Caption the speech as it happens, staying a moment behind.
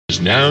is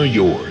now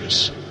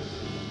yours.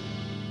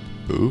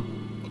 Who?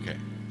 Okay,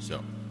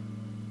 so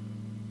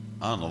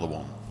another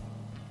one.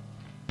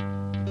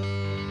 Can't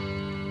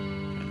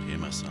hear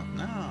myself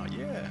now.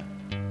 Yeah.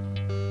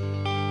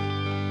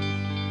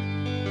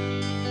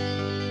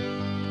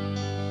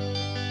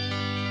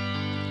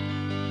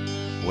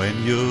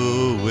 When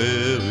you're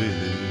weary,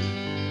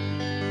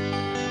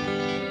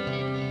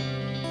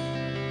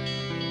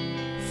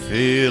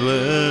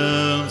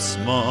 feeling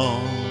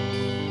small,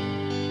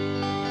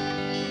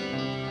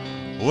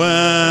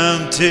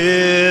 when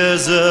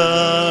tears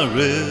are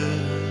in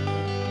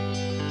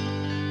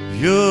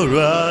your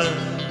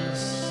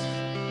eyes,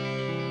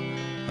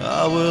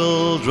 I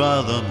will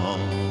dry them all.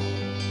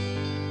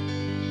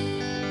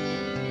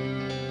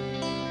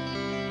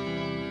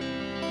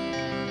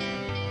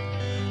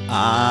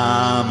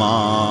 I'm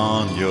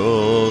on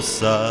your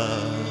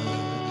side.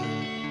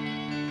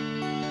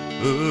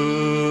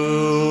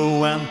 Ooh,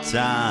 when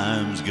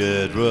times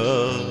get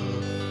rough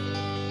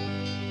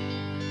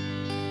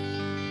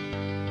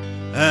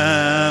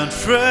and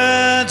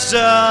friends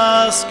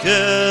just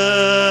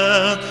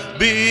can't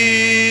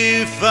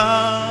be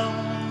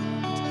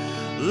found,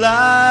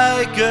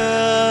 like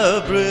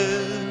a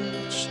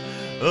bridge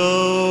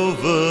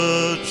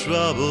over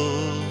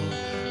troubled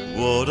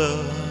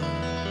water,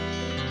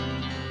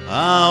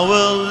 I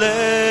will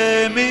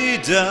lay me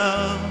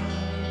down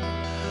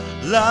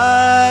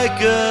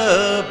like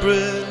a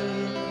bridge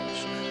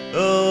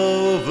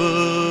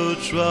over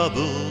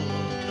troubled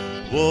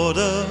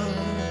water.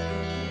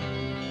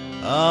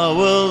 I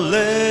will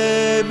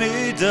lay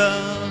me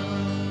down.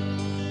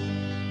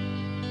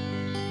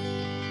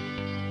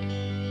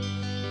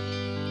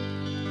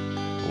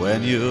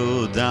 When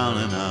you're down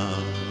and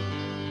out,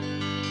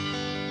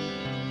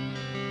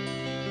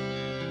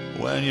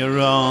 when you're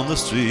on the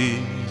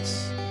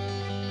streets,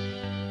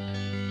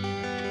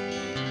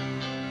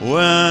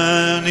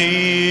 when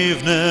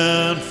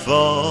evening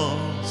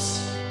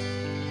falls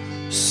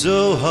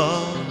so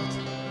hard,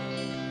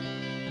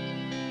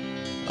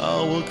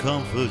 I will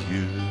comfort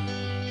you.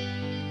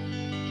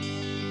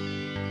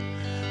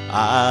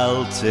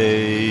 I'll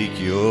take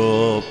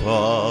your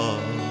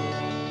part.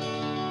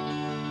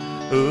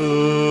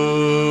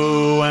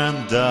 Ooh,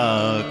 when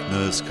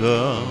darkness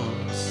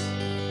comes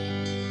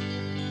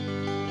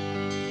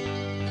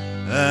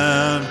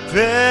and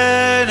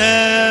pain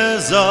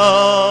is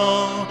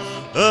all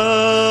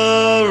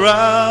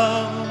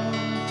around,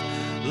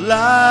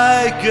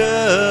 like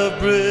a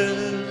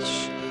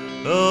bridge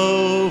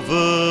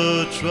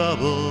over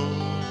troubled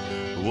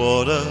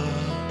water,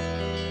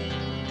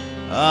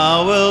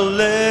 I will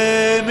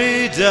lay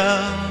me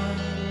down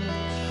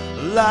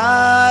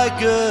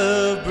like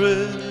a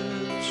bridge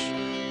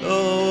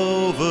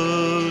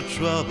over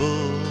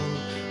troubled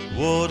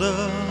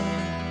water.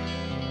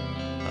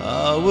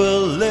 I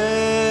will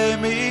lay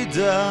me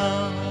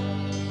down.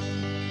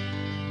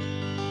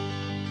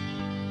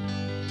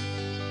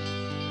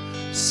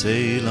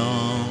 Sail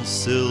on,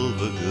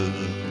 silver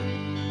girl,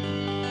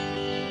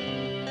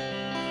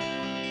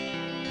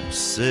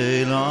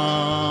 sail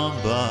on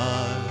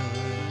by.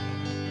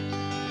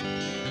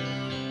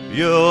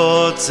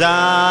 Your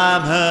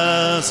time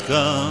has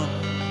come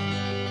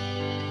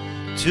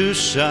to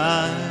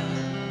shine,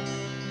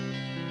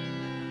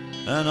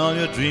 and all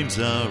your dreams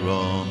are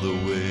on the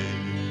way.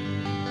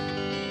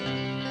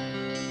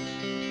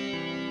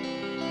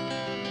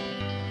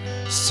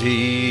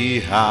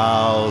 See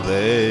how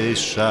they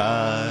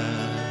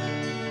shine.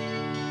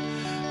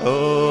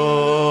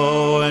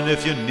 Oh, and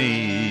if you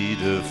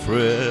need a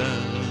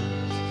friend,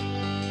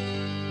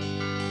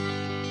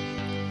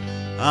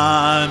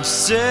 I'm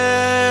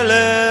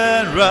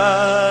sailing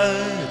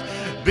right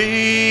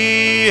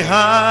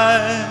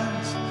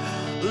behind,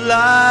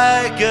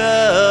 like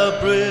a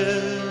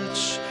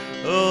bridge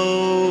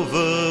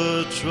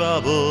over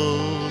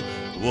troubled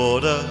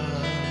water.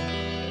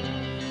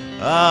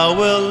 I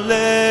will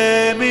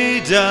lay me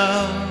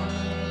down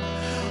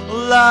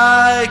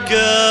like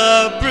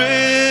a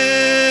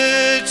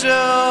bridge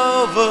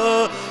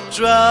over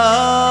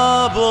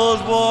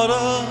troubled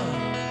water.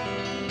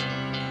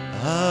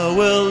 I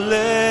will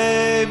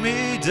lay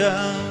me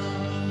down.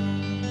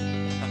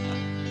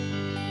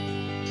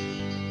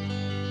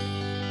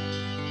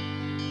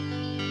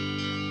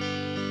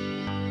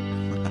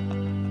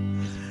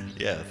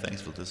 Yeah,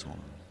 thanks for this one.